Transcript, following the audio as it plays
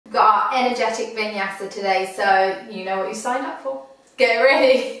our energetic vinyasa today, so you know what you signed up for. Get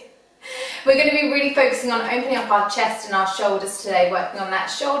ready. We're going to be really focusing on opening up our chest and our shoulders today, working on that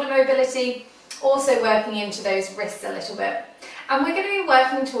shoulder mobility, also working into those wrists a little bit. And we're going to be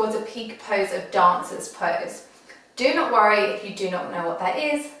working towards a peak pose of dancer's pose. Do not worry if you do not know what that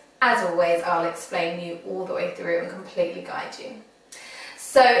is. As always, I'll explain you all the way through and completely guide you.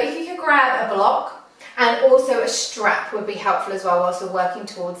 So if you could grab a block, and also a strap would be helpful as well whilst we're working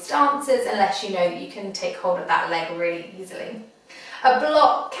towards dancers, unless you know that you can take hold of that leg really easily. A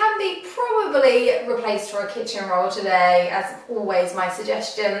block can be probably replaced for a kitchen roll today, as always my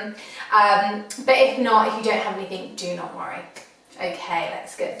suggestion. But if not, if you don't have anything, do not worry. Okay,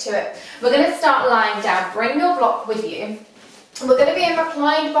 let's get to it. We're going to start lying down. Bring your block with you. We're going to be in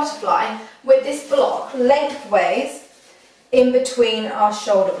reclined butterfly with this block lengthways in between our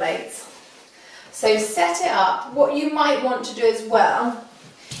shoulder blades. So set it up. What you might want to do as well,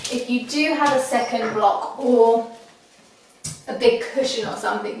 if you do have a second block or a big cushion or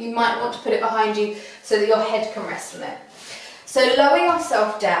something, you might want to put it behind you so that your head can rest on it. So lower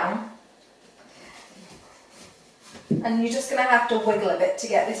yourself down, and you're just going to have to wiggle a bit to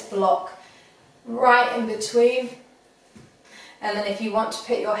get this block right in between. And then if you want to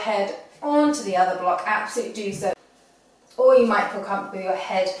put your head onto the other block, absolutely do so. Or you might feel comfortable with your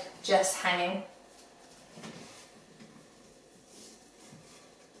head just hanging.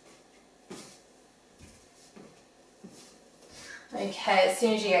 Okay, as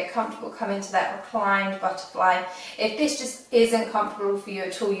soon as you get comfortable, come into that reclined butterfly. If this just isn't comfortable for you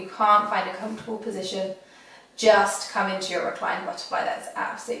at all, you can't find a comfortable position, just come into your reclined butterfly, that's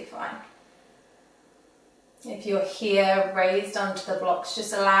absolutely fine. If you're here, raised onto the blocks,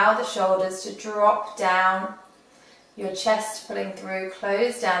 just allow the shoulders to drop down, your chest pulling through,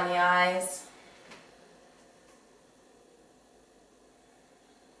 close down the eyes.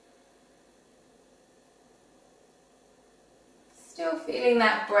 Still feeling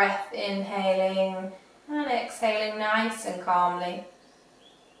that breath, inhaling and exhaling nice and calmly.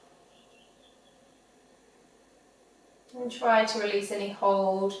 And try to release any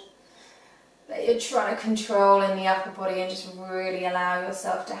hold that you're trying to control in the upper body, and just really allow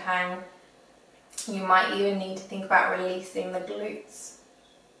yourself to hang. You might even need to think about releasing the glutes.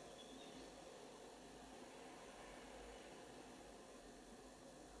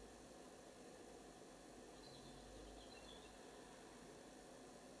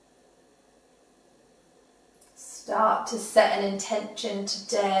 Start to set an intention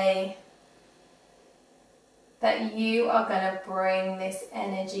today that you are going to bring this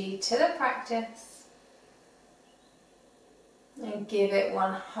energy to the practice and give it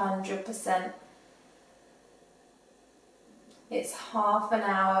 100%. It's half an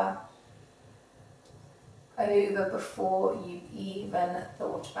hour over before you've even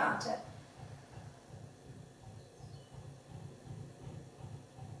thought about it.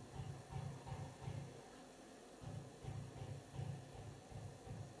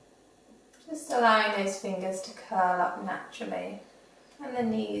 Just allowing those fingers to curl up naturally and the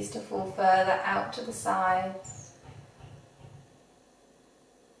knees to fall further out to the sides.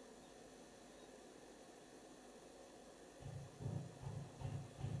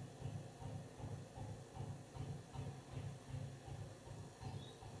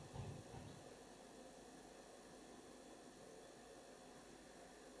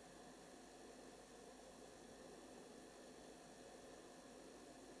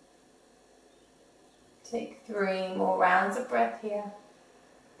 Take 3 more rounds of breath here.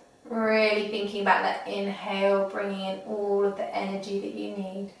 Really thinking about that inhale, bringing in all of the energy that you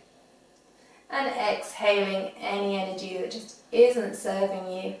need. And exhaling any energy that just isn't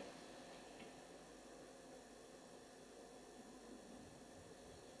serving you.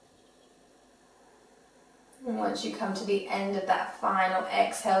 And once you come to the end of that final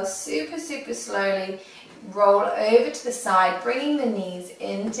exhale, super slowly roll over to the side, bringing the knees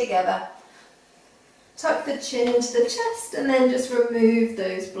in together. Tuck the chin into the chest and then just remove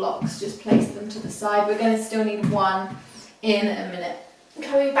those blocks, just place them to the side. We're going to still need one in a minute.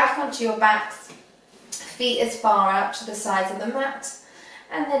 Coming back onto your backs, feet as far out to the sides of the mat,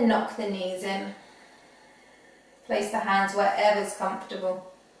 and then knock the knees in. Place the hands wherever's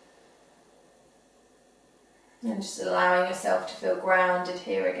comfortable. And just allowing yourself to feel grounded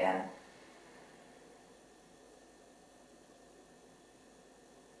here again.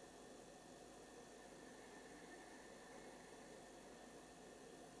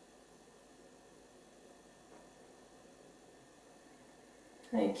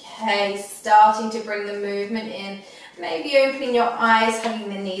 Okay, starting to bring the movement in, maybe opening your eyes, hugging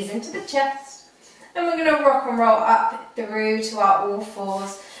the knees into the chest, and we're going to rock and roll up through to our all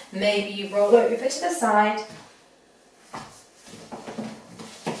fours, Maybe you roll over to the side,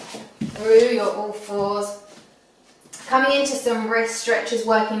 through your all fours. Coming into some wrist stretches,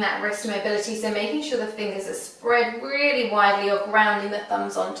 working that wrist mobility, so making sure the fingers are spread really widely or grounding the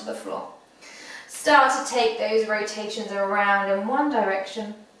thumbs onto the floor. Start to take those rotations around in one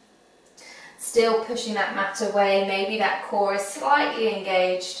direction. Still pushing that mat away, maybe that core is slightly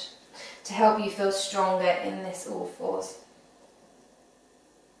engaged to help you feel stronger in this all fours.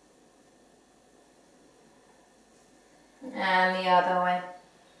 And the other way.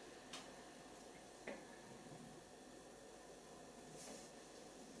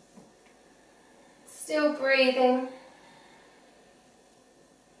 Still breathing.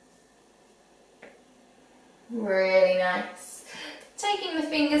 Really nice. Taking the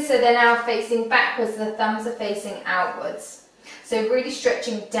fingers so they're now facing backwards, the thumbs are facing outwards. So really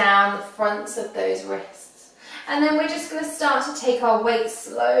stretching down the fronts of those wrists. And then we're just going to start to take our weight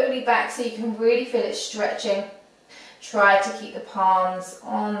slowly back so you can really feel it stretching. Try to keep the palms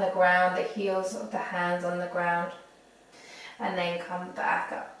on the ground, the heels of the hands on the ground. And then come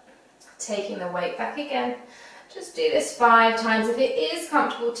back up. Taking the weight back again. Just do this 5 times. If it is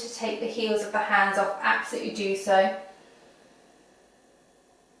comfortable to take the heels of the hands off, absolutely do so.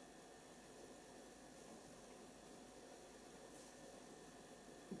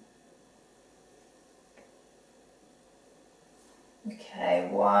 Okay,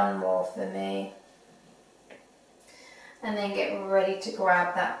 one more for me. And then get ready to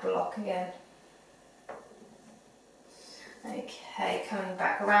grab that block again. Okay, coming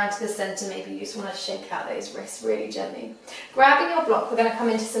back around to the centre, maybe you just want to shake out those wrists really gently. Grabbing your block, we're going to come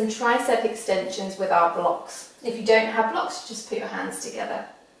into some tricep extensions with our blocks. If you don't have blocks, just put your hands together.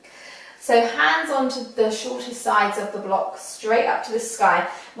 So hands onto the shortest sides of the block, straight up to the sky.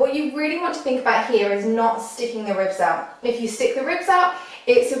 What you really want to think about here is not sticking the ribs out. If you stick the ribs out,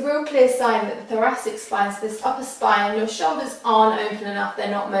 it's a real clear sign that the thoracic spine, so this upper spine, your shoulders aren't open enough,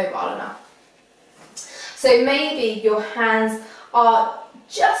 they're not mobile enough. So maybe your hands are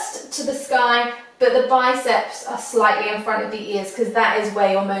just to the sky, but the biceps are slightly in front of the ears because that is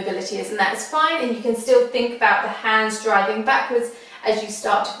where your mobility is, and that is fine, and you can still think about the hands driving backwards as you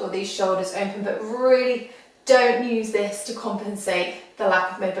start to feel these shoulders open, but really don't use this to compensate the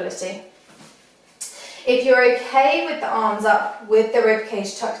lack of mobility. If you're okay with the arms up, with the rib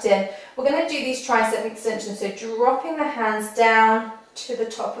cage tucked in, we're going to do these tricep extensions, so dropping the hands down to the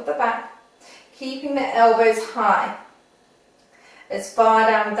top of the back, keeping the elbows high, as far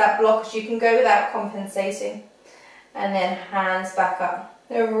down with that block as you can go without compensating, and then hands back up.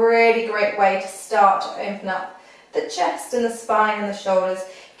 A really great way to start to open up the chest and the spine and the shoulders,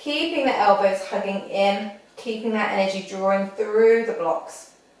 keeping the elbows hugging in, keeping that energy drawing through the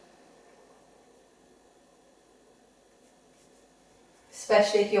blocks.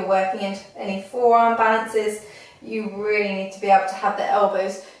 Especially if you're working into any forearm balances, you really need to be able to have the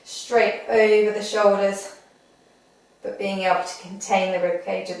elbows straight over the shoulders, but being able to contain the rib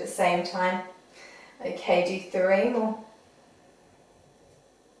cage at the same time. Okay, do 3 more.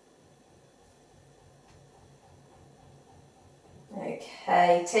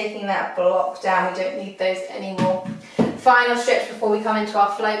 Okay, taking that block down, we don't need those anymore. Final stretch before we come into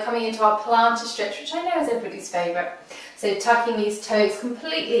our flow, coming into our plantar stretch, which I know is everybody's favourite. So tucking these toes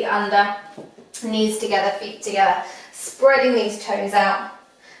completely under, knees together, feet together, spreading these toes out,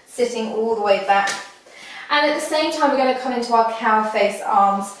 sitting all the way back. And at the same time, we're going to come into our cow face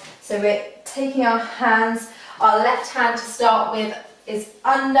arms. So we're taking our hands, our left hand to start with is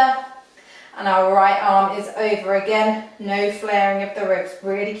under, and our right arm is over again. No flaring of the ribs,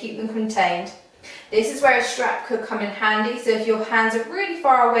 really keep them contained. This is where a strap could come in handy, so if your hands are really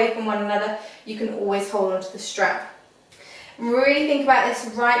far away from one another, you can always hold onto the strap. Really think about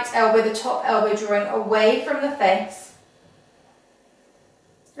this right elbow, the top elbow drawing away from the face.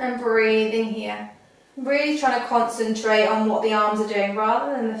 And breathing here. Really trying to concentrate on what the arms are doing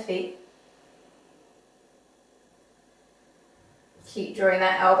rather than the feet. Keep drawing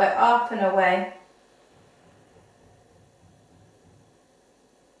that elbow up and away.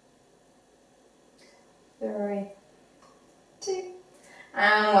 Three, 2,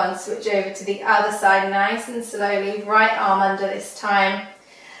 and 1. Switch over to the other side nice and slowly. Right arm under this time.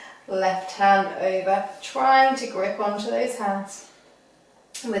 Left hand over. Trying to grip onto those hands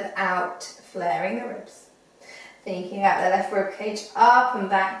without flaring the ribs. Thinking about the left rib cage up and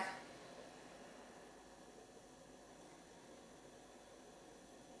back.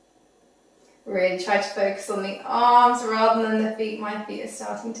 Really try to focus on the arms rather than the feet. My feet are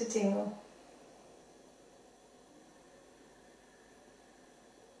starting to tingle.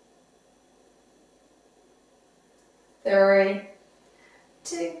 3,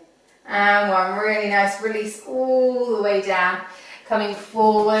 2, and 1. Really nice. Release all the way down. Coming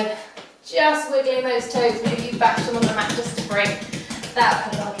forward, just wiggling those toes. Maybe you bash them on the mat just to bring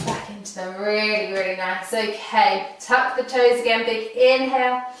that Pilates back into them. Really, really nice. Okay, tuck the toes again. Big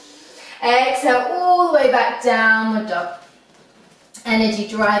inhale. Exhale all the way back, downward dog. Energy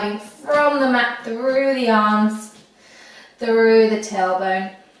driving from the mat through the arms, through the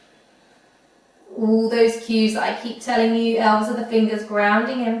tailbone. All those cues that I keep telling you, elbows of the fingers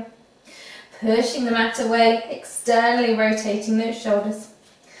grounding in. Pushing the mat away, externally rotating those shoulders.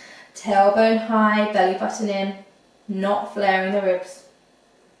 Tailbone high, belly button in, not flaring the ribs.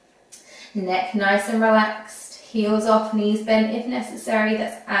 Neck nice and relaxed, heels off, knees bent if necessary,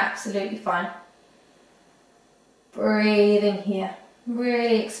 that's absolutely fine. Breathing here,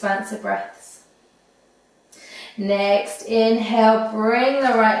 really expansive breaths. Next, inhale, bring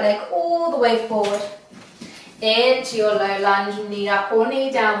the right leg all the way forward. Into your low lunge, knee up or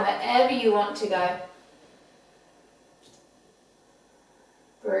knee down, wherever you want to go.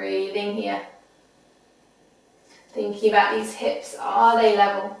 Breathing here. Thinking about these hips, are they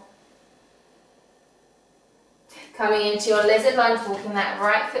level? Coming into your lizard lunge, walking that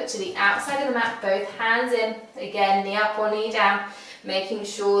right foot to the outside of the mat, both hands in. Again, knee up or knee down, making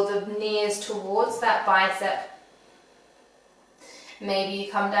sure the knee is towards that bicep. Maybe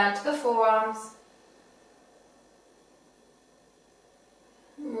you come down to the forearms.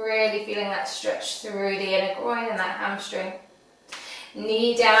 Really feeling that stretch through the inner groin and that hamstring.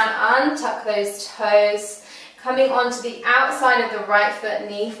 Knee down, untuck those toes. Coming onto the outside of the right foot,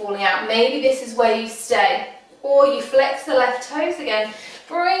 knee falling out. Maybe this is where you stay. Or you flex the left toes again.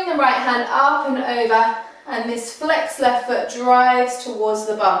 Bring the right hand up and over. And this flexed left foot drives towards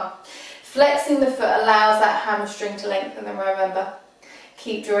the bum. Flexing the foot allows that hamstring to lengthen. And remember,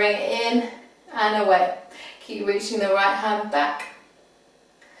 keep drawing it in and away. Keep reaching the right hand back.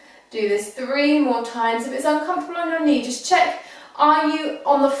 Do this 3 more times. If it's uncomfortable on your knee, just check, are you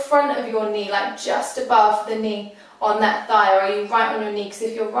on the front of your knee, like just above the knee on that thigh, or are you right on your knee? Because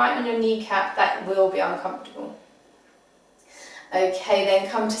if you're right on your kneecap, that will be uncomfortable. Okay, then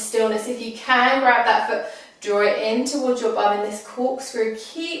come to stillness. If you can, grab that foot, draw it in towards your bum in this corkscrew.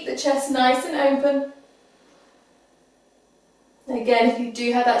 Keep the chest nice and open. Again, if you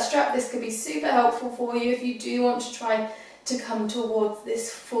do have that strap, this could be super helpful for you if you do want to try to come towards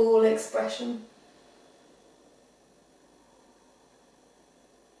this full expression.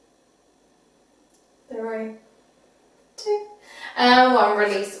 Three, 2, and 1.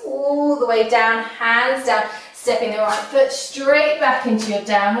 Release all the way down, hands down, stepping the right foot straight back into your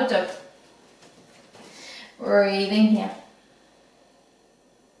downward dog. Breathing here.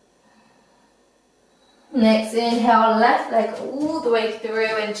 Next inhale, left leg all the way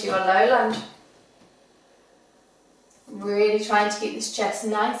through into your low lunge. Really trying to keep this chest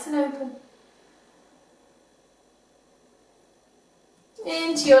nice and open.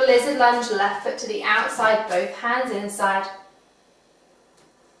 Into your lizard lunge, left foot to the outside, both hands inside.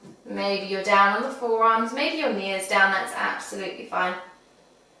 Maybe you're down on the forearms, maybe your knee is down, that's absolutely fine.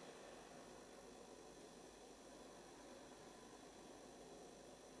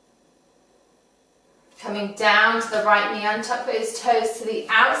 Coming down to the right knee, untuck those toes to the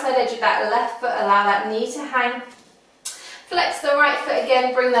outside edge of that left foot, allow that knee to hang. Flex the right foot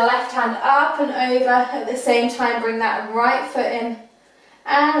again, bring the left hand up and over. At the same time, bring that right foot in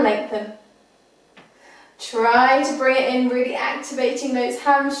and lengthen. Try to bring it in, really activating those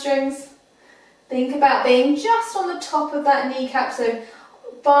hamstrings. Think about being just on the top of that kneecap, so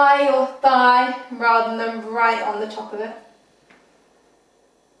by your thigh rather than right on the top of it.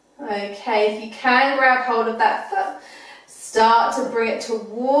 Okay, if you can grab hold of that foot, start to bring it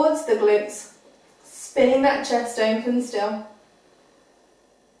towards the glutes. Spinning that chest open still.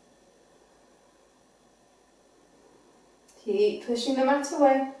 Keep pushing the mat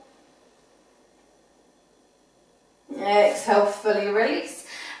away. Exhale, fully release.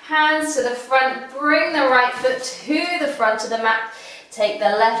 Hands to the front, bring the right foot to the front of the mat. Take the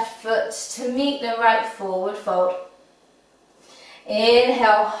left foot to meet the right, forward fold.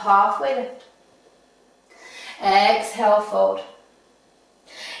 Inhale, halfway lift. Exhale, fold.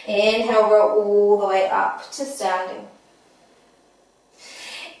 Inhale, roll all the way up to standing.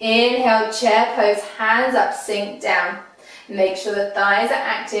 Inhale, chair pose, hands up, sink down. Make sure the thighs are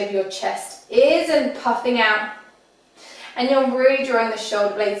active, your chest isn't puffing out. And you're really drawing the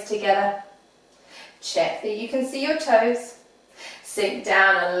shoulder blades together. Check that you can see your toes. Sink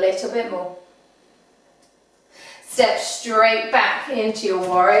down a little bit more. Step straight back into your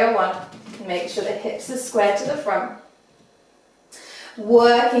warrior one. Make sure the hips are squared to the front.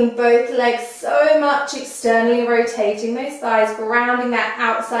 Working both legs so much, externally rotating those thighs, grounding that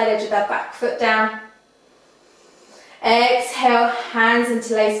outside edge of that back foot down. Exhale, hands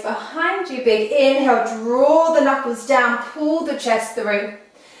interlace behind you. Big inhale, draw the knuckles down, pull the chest through.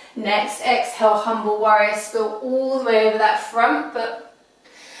 Next, exhale, humble warrior, spill all the way over that front foot.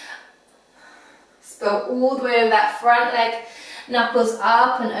 Spill all the way over that front leg, knuckles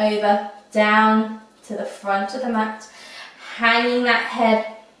up and over, down to the front of the mat. Hanging that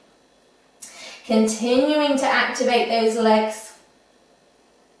head, continuing to activate those legs.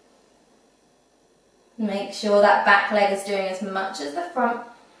 Make sure that back leg is doing as much as the front.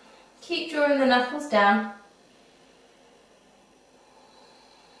 Keep drawing the knuckles down.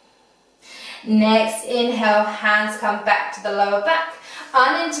 Next, inhale, hands come back to the lower back.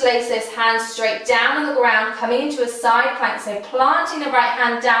 Uninterlace those hands straight down on the ground, coming into a side plank, so planting the right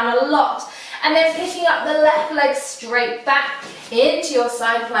hand down a lot. And then picking up the left leg straight back into your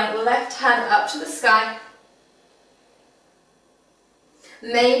side plank, left hand up to the sky.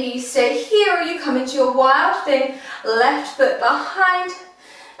 Maybe you stay here or you come into your wild thing, left foot behind,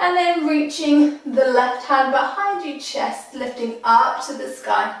 and then reaching the left hand behind you, chest lifting up to the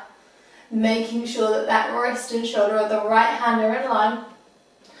sky. Making sure that that wrist and shoulder of the right hand are in line.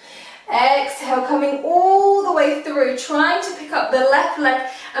 Exhale, coming all the way through, trying to pick up the left leg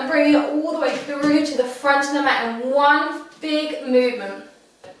and bringing it all the way through to the front of the mat in one big movement.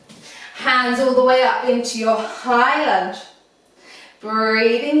 Hands all the way up into your high lunge.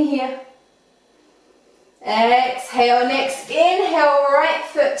 Breathing here. Exhale, next inhale, right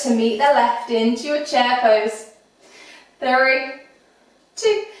foot to meet the left into your chair pose. 3,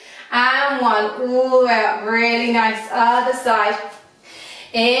 2, and 1, all the way up, really nice, other side.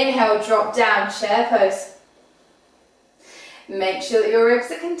 Inhale, drop down, chair pose. Make sure that your ribs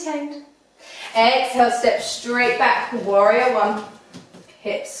are contained. Exhale, step straight back, warrior 1.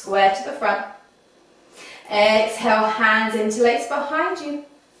 Hips square to the front. Exhale, hands interlace behind you.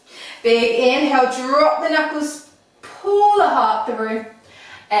 Big inhale, drop the knuckles, pull the heart through.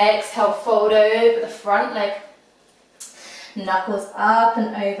 Exhale, fold over the front leg. Knuckles up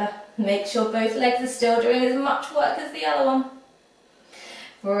and over. Make sure both legs are still doing as much work as the other one.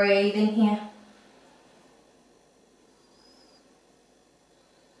 Breathing here.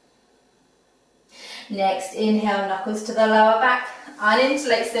 Next, inhale, knuckles to the lower back.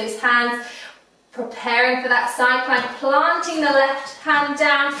 Uninterlace those hands. Preparing for that side plank, planting the left hand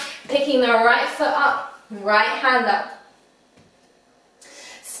down, picking the right foot up, right hand up.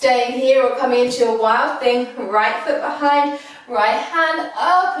 Staying here or coming into a wild thing, right foot behind, right hand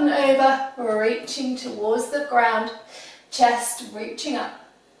up and over, reaching towards the ground, chest reaching up.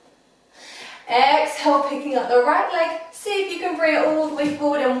 Exhale, picking up the right leg, see if you can bring it all the way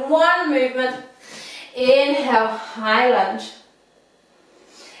forward in one movement. Inhale, high lunge.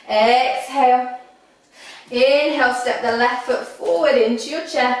 Exhale. Inhale, step the left foot forward into your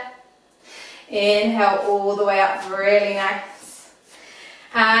chair. Inhale all the way up, really nice.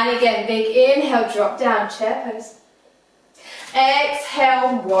 And again, big inhale, drop down, chair pose.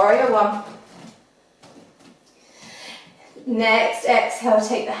 Exhale, warrior 1. Next, exhale,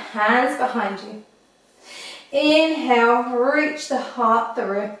 take the hands behind you. Inhale, reach the heart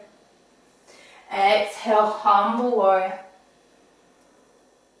through. Exhale, humble warrior.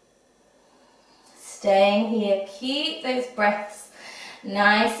 Staying here, keep those breaths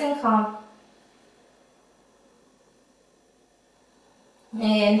nice and calm.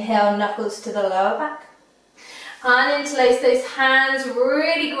 Inhale, knuckles to the lower back. Uninterlace those hands,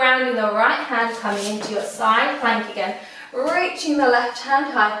 really grounding the right hand, coming into your side plank again, reaching the left hand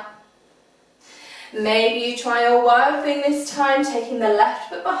high. Maybe you try a wild thing this time, taking the left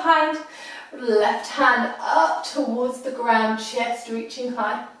foot behind, left hand up towards the ground, chest reaching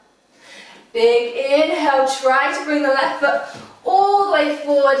high. Big inhale, try to bring the left foot all the way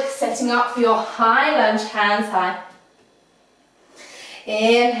forward, setting up for your high lunge, hands high.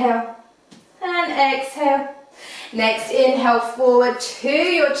 Inhale and exhale. Next, inhale forward to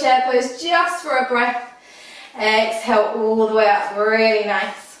your chair pose just for a breath. Exhale all the way up, really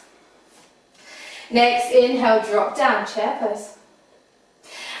nice. Next, inhale, drop down, chair pose.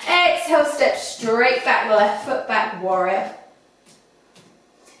 Exhale, step straight back, left foot back, warrior.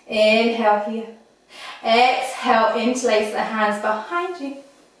 Inhale here. Exhale, interlace the hands behind you.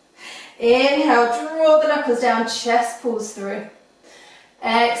 Inhale, draw the knuckles down, chest pulls through.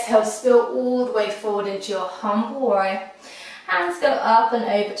 Exhale, spill all the way forward into your humble warrior. Hands go up and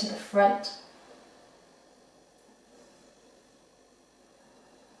over to the front.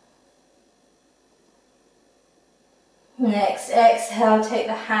 Next, exhale, take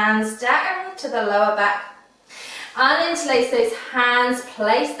the hands down to the lower back. Uninterlace those hands,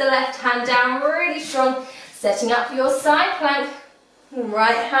 place the left hand down really strong, setting up for your side plank.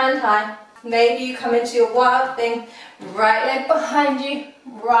 Right hand high. Maybe you come into your wild thing, right leg behind you,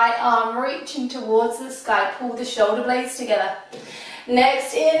 right arm reaching towards the sky, pull the shoulder blades together.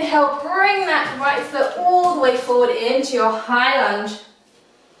 Next inhale, bring that right foot all the way forward into your high lunge.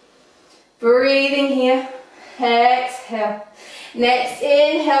 Breathing here, exhale. Next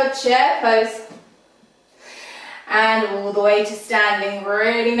inhale, chair pose. And all the way to standing,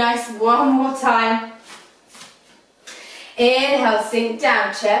 really nice, one more time. Inhale, sink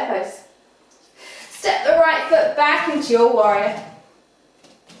down, chair pose. Step the right foot back into your warrior.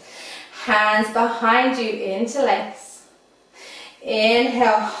 Hands behind you, interlace.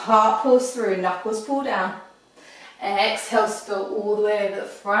 Inhale, heart pulls through, knuckles pull down. Exhale, spill all the way over the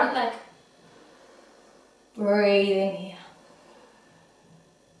front leg. Breathing here.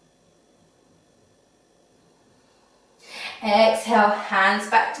 Exhale, hands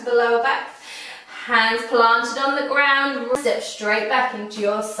back to the lower back. Hands planted on the ground. Step straight back into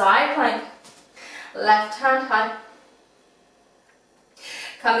your side plank. Left hand high.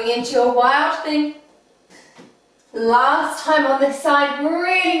 Coming into your wild thing. Last time on this side,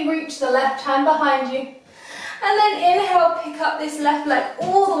 really reach the left hand behind you. And then inhale, pick up this left leg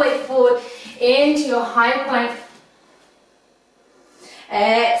all the way forward into your high plank.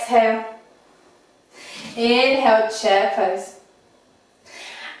 Exhale. Inhale, chair pose.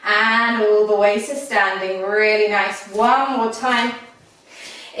 And all the way to standing, really nice. One more time.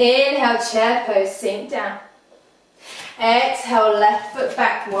 Inhale, chair pose, sink down. Exhale, left foot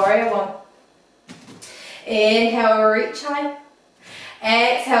back, warrior one. Inhale, reach high.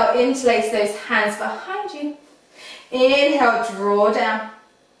 Exhale, interlace those hands behind you. Inhale, draw down.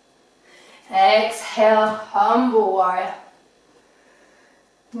 Exhale, humble warrior.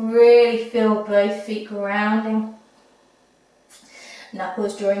 Really feel both feet grounding.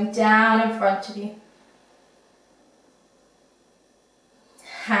 Knuckles drawing down in front of you.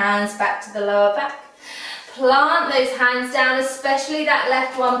 Hands back to the lower back. Plant those hands down, especially that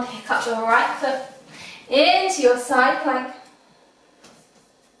left one. Pick up the right foot into your side plank.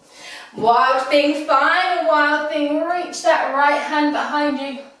 Wild thing, final wild thing. Reach that right hand behind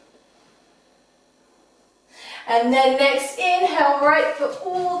you. And then next, inhale, right foot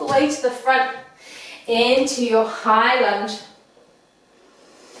all the way to the front into your high lunge.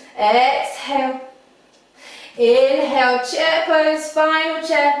 Exhale. Inhale, chair pose, final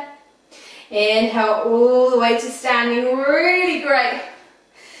chair. Inhale all the way to standing, really great.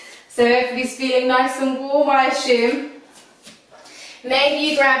 So everybody's feeling nice and warm, I assume. Maybe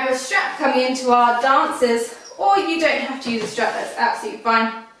you grab your strap coming into our dances, or you don't have to use a strap, that's absolutely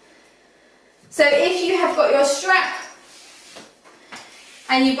fine. So if you have got your strap,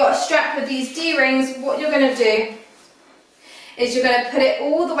 and you've got a strap with these D-rings, what you're going to do is you're going to put it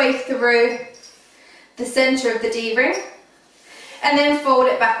all the way through the centre of the D-ring, and then fold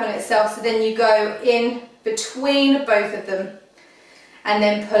it back on itself, so then you go in between both of them, and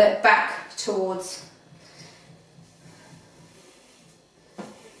then pull it back towards,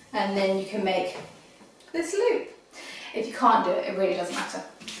 and then you can make this loop. If you can't do it, it really doesn't matter.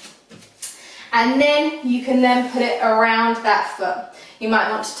 And then you can then put it around that foot. You might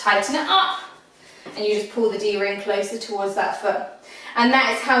want to tighten it up, and you just pull the D-ring closer towards that foot. And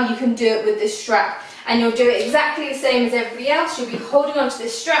that is how you can do it with this strap. And you'll do it exactly the same as everybody else. You'll be holding onto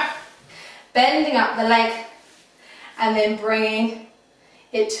this strap, bending up the leg, and then bringing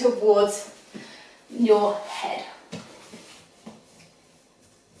it towards your head.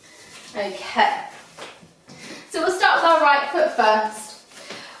 Okay. So we'll start with our right foot first.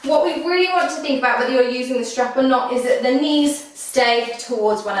 What we really want to think about, whether you're using the strap or not, is that the knees stay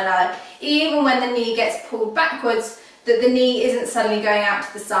towards one another. Even when the knee gets pulled backwards, that the knee isn't suddenly going out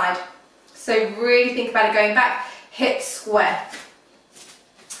to the side. So really think about it going back, hips square.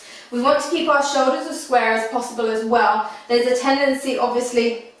 We want to keep our shoulders as square as possible as well. There's a tendency,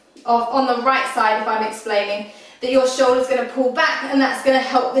 obviously, on the right side, if I'm explaining, that your shoulder's going to pull back, and that's going to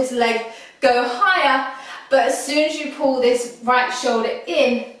help this leg go higher. But as soon as you pull this right shoulder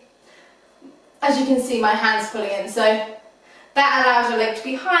in, as you can see, my hand's pulling in, so that allows your leg to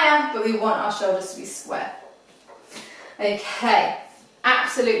be higher, but we want our shoulders to be square. Okay,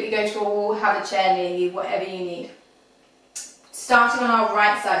 absolutely go to a wall, have a chair near you, whatever you need. Starting on our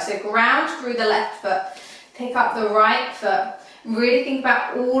right side, so ground through the left foot, pick up the right foot, really think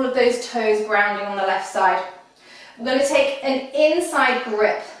about all of those toes grounding on the left side. We're going to take an inside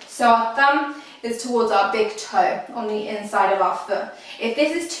grip, so our thumb is towards our big toe on the inside of our foot. If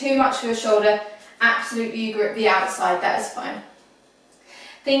this is too much for your shoulder, absolutely you grip the outside, that is fine.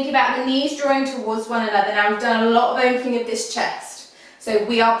 Think about the knees drawing towards one another. Now we've done a lot of opening of this chest, so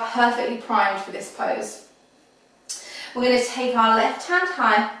we are perfectly primed for this pose. We're going to take our left hand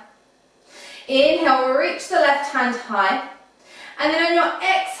high. Inhale, reach the left hand high. And then on your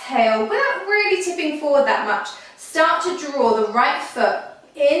exhale, without really tipping forward that much, start to draw the right foot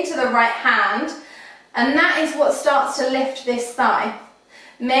into the right hand. And that is what starts to lift this thigh.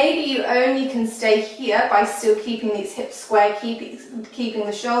 Maybe you only can stay here by still keeping these hips square, keeping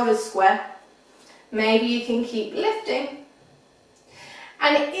the shoulders square. Maybe you can keep lifting.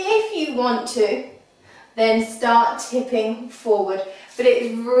 And if you want to, then start tipping forward. But it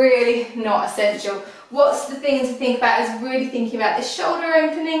is really not essential. What's the thing to think about is really thinking about the shoulder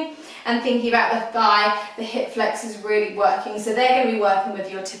opening and thinking about the thigh, the hip flexors really working. So they're going to be working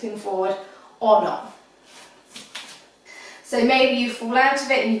with your tipping forward or not. So maybe you fall out of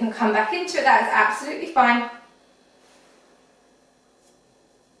it and you can come back into it. That is absolutely fine.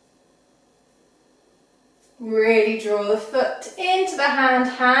 Really draw the foot into the hand,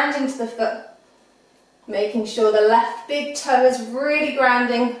 hand into the foot. Making sure the left big toe is really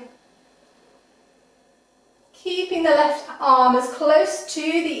grounding. Keeping the left arm as close to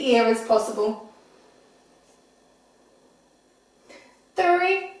the ear as possible.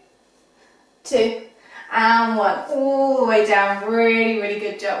 3, 2, and 1. All the way down. Really, really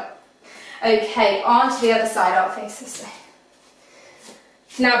good job. Okay, on to the other side. I'll face this way.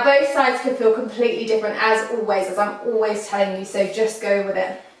 Now both sides could feel completely different as always, as I'm always telling you, so just go with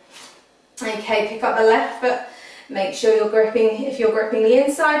it. Okay, pick up the left foot, make sure you're gripping, if you're gripping the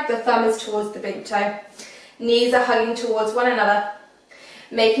inside, the thumb is towards the big toe. Knees are hugging towards one another,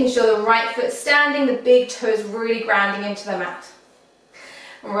 making sure the right foot's standing, the big toe is really grounding into the mat.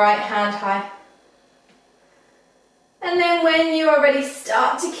 Right hand high. And then when you are ready,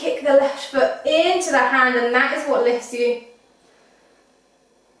 start to kick the left foot into the hand, and that is what lifts you.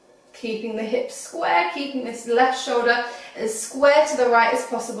 Keeping the hips square, keeping this left shoulder as square to the right as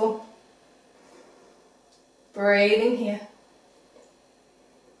possible. Breathing here.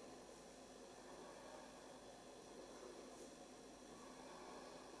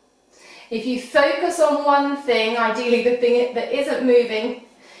 If you focus on one thing, ideally the thing that isn't moving,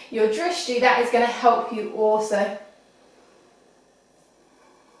 your drishti, that is going to help you also.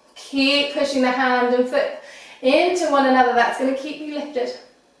 Keep pushing the hand and foot into one another, that's going to keep you lifted.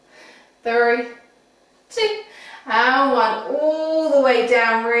 3, 2, and 1, all the way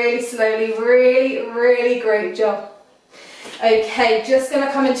down really slowly, really, really great job. Okay, just going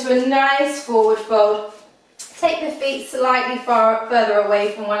to come into a nice forward fold. Take the feet slightly further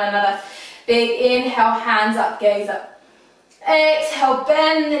away from one another. Big inhale, hands up, gaze up. Exhale,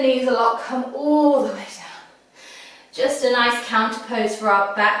 bend the knees a lot, come all the way down. Just a nice counter pose for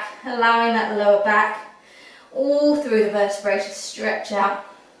our back, allowing that lower back all through the vertebrae to stretch out.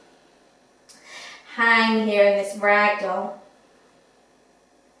 Hang here in this ragdoll.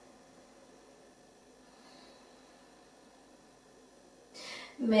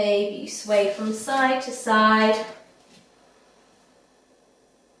 Maybe you sway from side to side.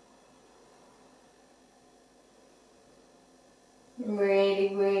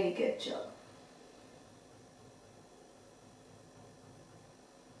 Really, really good job.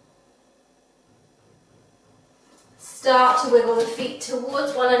 Start to wiggle the feet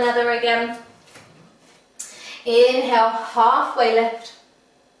towards one another again. Inhale, halfway lift.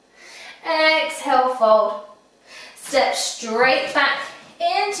 Exhale, fold. Step straight back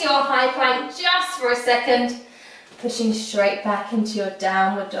into your high plank just for a second. Pushing straight back into your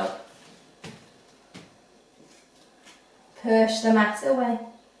downward dog. Push the mat away.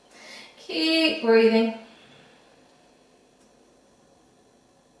 Keep breathing.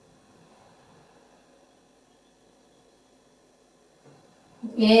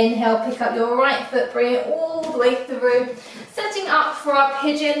 Inhale, pick up your right foot, bring it all the way through. Setting up for our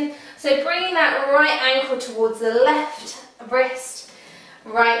pigeon. So bringing that right ankle towards the left wrist,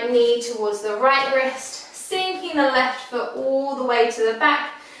 right knee towards the right wrist, sinking the left foot all the way to the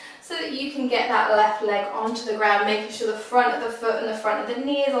back so that you can get that left leg onto the ground, making sure the front of the foot and the front of the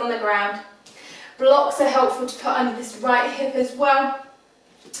knee is on the ground. Blocks are helpful to put under this right hip as well.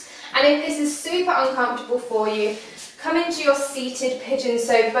 And if this is super uncomfortable for you, come into your seated pigeon,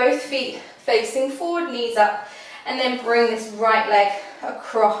 so both feet facing forward, knees up, and then bring this right leg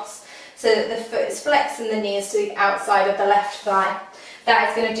across so that the foot is flexed and the knee is to the outside of the left thigh. That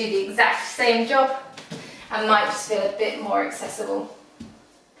is going to do the exact same job and might just feel a bit more accessible.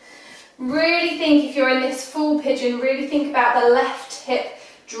 Really think, if you're in this full pigeon, really think about the left hip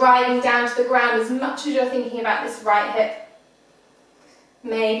driving down to the ground as much as you're thinking about this right hip.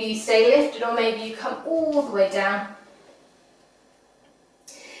 Maybe you stay lifted or maybe you come all the way down.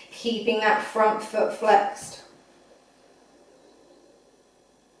 Keeping that front foot flexed.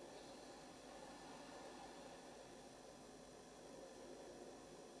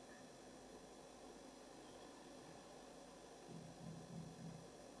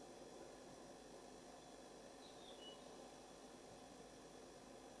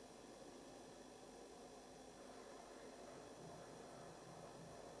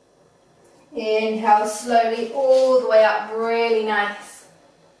 Inhale slowly all the way up, really nice.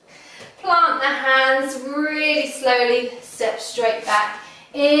 Plant the hands really slowly, step straight back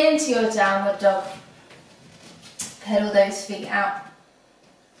into your downward dog. Pedal those feet out.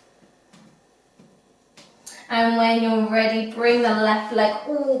 And when you're ready, bring the left leg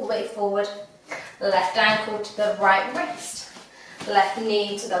all the way forward. Left ankle to the right wrist. Left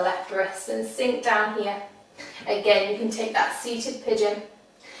knee to the left wrist and sink down here. Again, you can take that seated pigeon.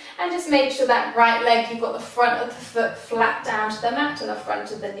 And just make sure that right leg, you've got the front of the foot flat down to the mat and the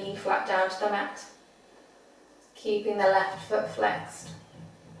front of the knee flat down to the mat. Keeping the left foot flexed.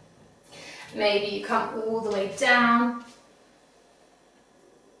 Maybe you come all the way down.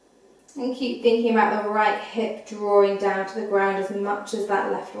 And keep thinking about the right hip drawing down to the ground as much as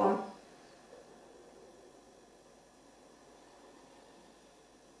that left one.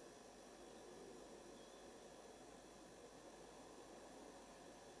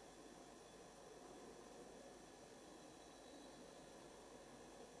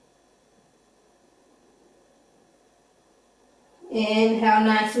 Inhale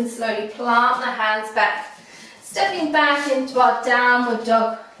nice and slowly, plant the hands back. Stepping back into our downward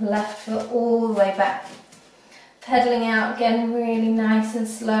dog, left foot all the way back. Pedaling out again really nice and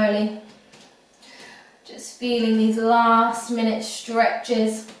slowly. Just feeling these last minute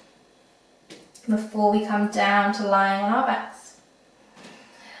stretches before we come down to lying on our backs.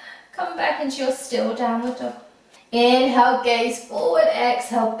 Come back into your still downward dog. Inhale, gaze forward,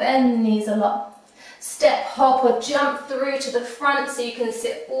 exhale, bend the knees a lot. Step, hop or jump through to the front so you can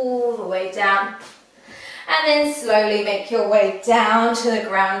sit all the way down. And then slowly make your way down to the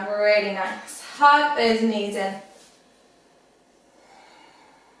ground, really nice. Hug those knees in.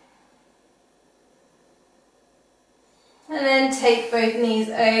 And then take both knees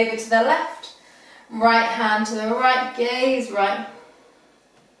over to the left. Right hand to the right, gaze right.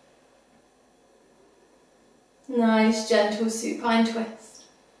 Nice gentle supine twist.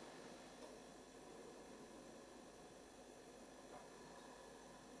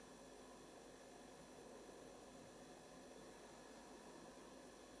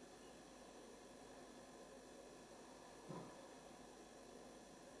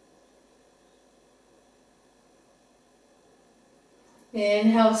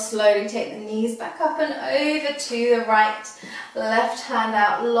 Inhale, slowly take the knees back up and over to the right. Left hand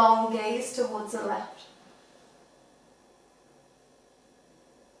out, long gaze towards the left.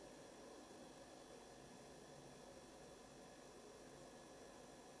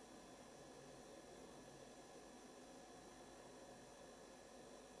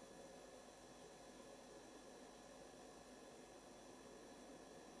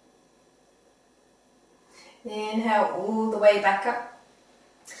 Inhale all the way back up.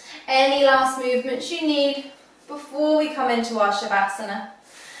 Any last movements you need before we come into our Shavasana.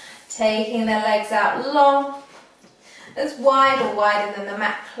 Taking the legs out long, as wide or wider than the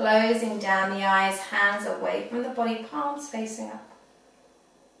mat, closing down the eyes, hands away from the body, palms facing up.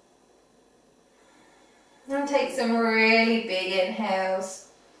 And take some really big inhales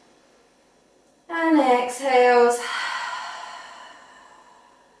and exhales.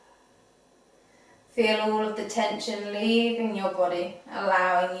 Feel all of the tension leaving your body,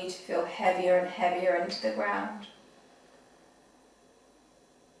 allowing you to feel heavier and heavier into the ground.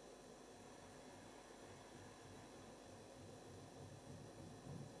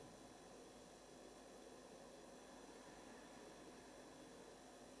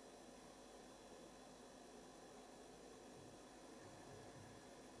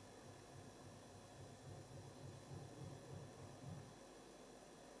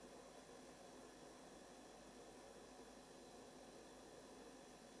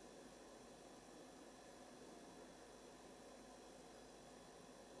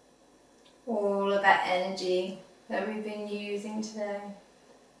 All of that energy that we've been using today.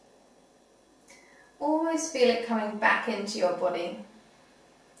 Always feel it coming back into your body,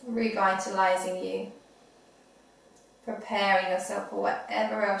 revitalizing you, preparing yourself for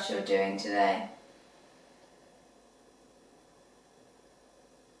whatever else you're doing today.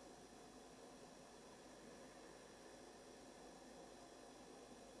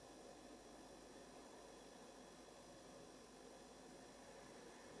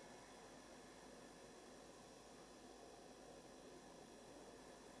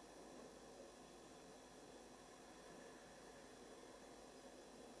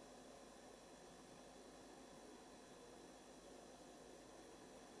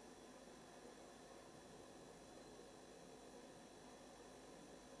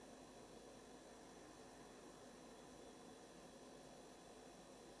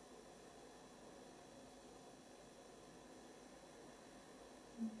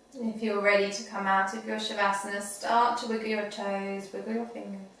 And if you're ready to come out of your Shavasana, start to wiggle your toes, wiggle your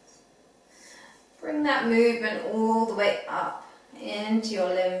fingers. Bring that movement all the way up into your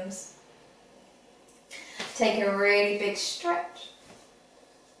limbs. Take a really big stretch.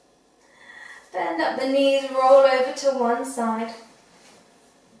 Bend up the knees, roll over to one side.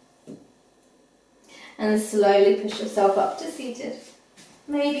 And slowly push yourself up to seated.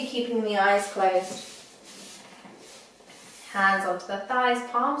 Maybe keeping the eyes closed. Hands onto the thighs,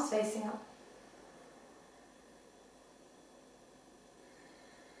 palms facing up.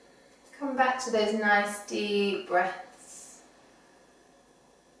 Come back to those nice deep breaths.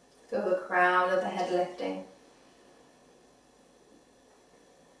 Feel the crown of the head lifting.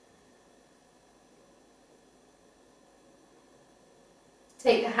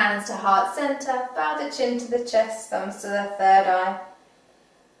 Take the hands to heart center, bow the chin to the chest, thumbs to the third eye.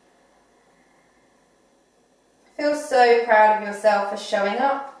 Feel so proud of yourself for showing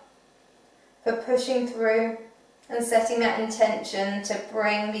up, for pushing through and setting that intention to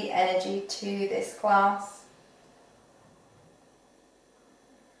bring the energy to this class.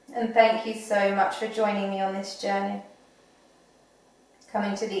 And thank you so much for joining me on this journey.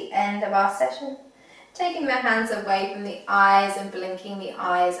 Coming to the end of our session, taking the hands away from the eyes and blinking the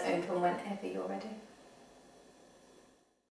eyes open whenever you're ready.